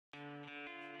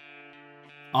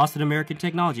Austin American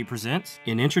Technology presents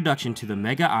an introduction to the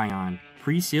Mega Ion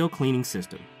Pre-Seal Cleaning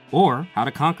System, or how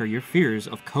to conquer your fears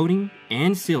of coating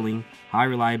and sealing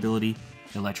high-reliability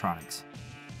electronics.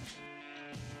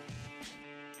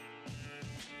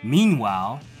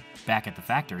 Meanwhile, back at the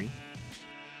factory,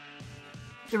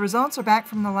 the results are back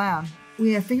from the lab.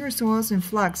 We have finger soils and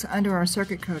flux under our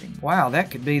circuit coating. Wow,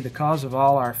 that could be the cause of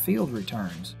all our field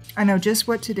returns. I know just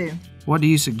what to do. What do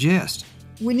you suggest?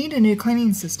 We need a new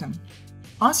cleaning system.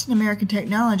 Austin American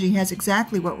Technology has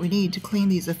exactly what we need to clean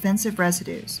these offensive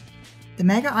residues. The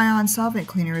Mega Ion Solvent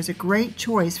Cleaner is a great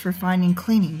choice for finding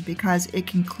cleaning because it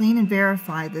can clean and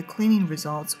verify the cleaning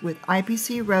results with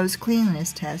IPC Rose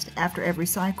Cleanliness Test after every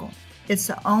cycle. It's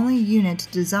the only unit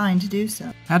designed to do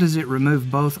so. How does it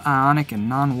remove both ionic and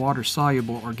non-water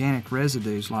soluble organic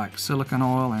residues like silicone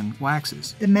oil and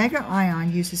waxes? The Mega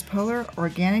Ion uses polar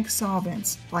organic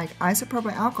solvents like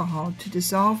isopropyl alcohol to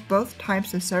dissolve both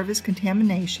types of surface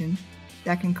contamination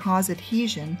that can cause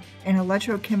adhesion and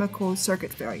electrochemical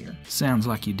circuit failure. Sounds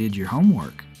like you did your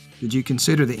homework. Did you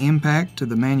consider the impact to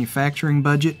the manufacturing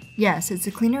budget? Yes, it's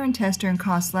a cleaner and tester and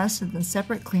costs less than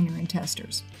separate cleaner and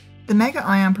testers. The Mega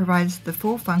Ion provides the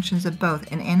full functions of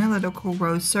both an analytical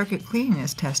rose circuit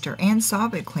cleanliness tester and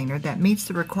solvent cleaner that meets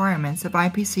the requirements of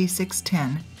IPC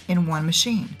 610 in one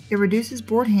machine. It reduces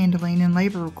board handling and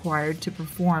labor required to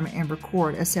perform and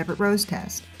record a separate rose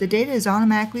test. The data is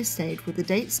automatically saved with a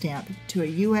date stamp to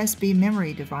a USB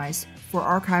memory device for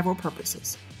archival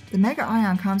purposes. The Mega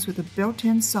Ion comes with a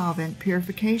built-in solvent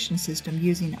purification system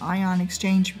using ion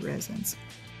exchange resins.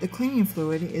 The cleaning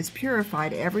fluid is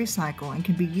purified every cycle and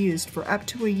can be used for up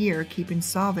to a year, keeping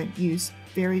solvent use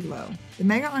very low. The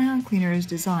Mega Ion Cleaner is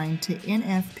designed to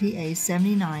NFPA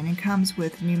 79 and comes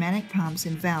with pneumatic pumps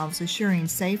and valves assuring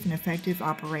safe and effective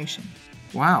operation.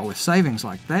 Wow, with savings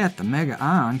like that, the Mega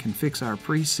Ion can fix our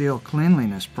pre-seal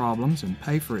cleanliness problems and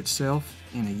pay for itself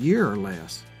in a year or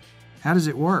less. How does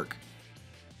it work?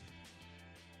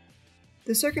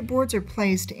 The circuit boards are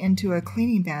placed into a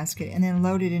cleaning basket and then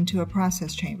loaded into a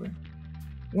process chamber.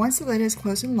 Once the lid is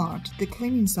closed and locked, the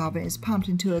cleaning solvent is pumped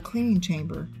into a cleaning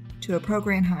chamber to a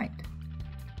programmed height.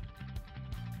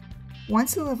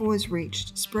 Once the level is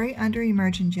reached, spray under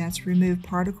immersion jets remove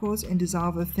particles and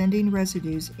dissolve offending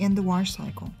residues in the wash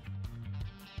cycle.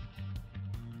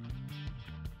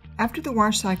 After the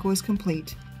wash cycle is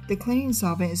complete, the cleaning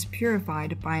solvent is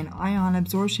purified by an ion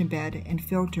absorption bed and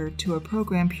filtered to a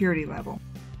programmed purity level.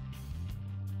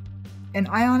 An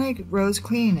ionic rose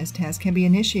cleanliness test can be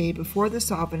initiated before the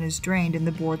solvent is drained and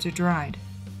the boards are dried.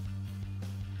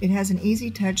 It has an easy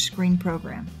touch screen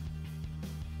program.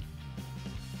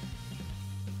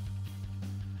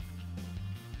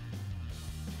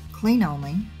 Clean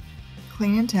only,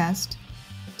 clean and test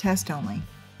only.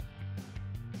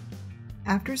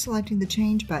 After selecting the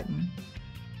change button,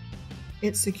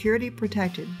 it's security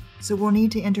protected, so we'll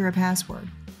need to enter a password.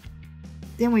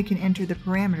 Then we can enter the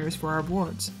parameters for our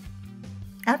boards.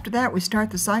 After that, we start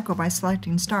the cycle by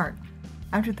selecting Start.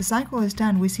 After the cycle is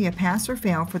done, we see a pass or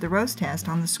fail for the rose test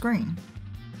on the screen.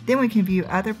 Then we can view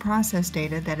other process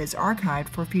data that is archived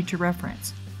for future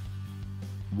reference.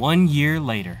 1 year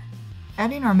later.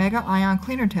 Adding our Mega Ion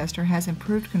Cleaner Tester has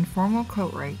improved conformal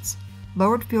coat rates,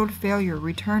 lowered field failure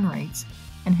return rates,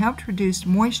 and helped reduce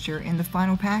moisture in the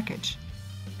final package.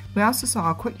 We also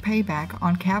saw a quick payback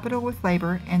on capital with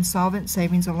labor and solvent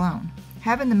savings alone.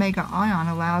 Having the Mega Ion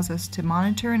allows us to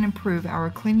monitor and improve our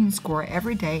cleaning score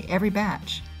every day, every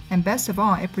batch. And best of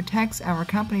all, it protects our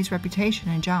company's reputation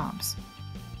and jobs.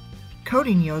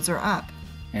 Coating yields are up.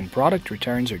 And product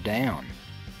returns are down.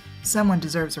 Someone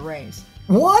deserves a raise.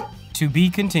 What? To be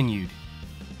continued.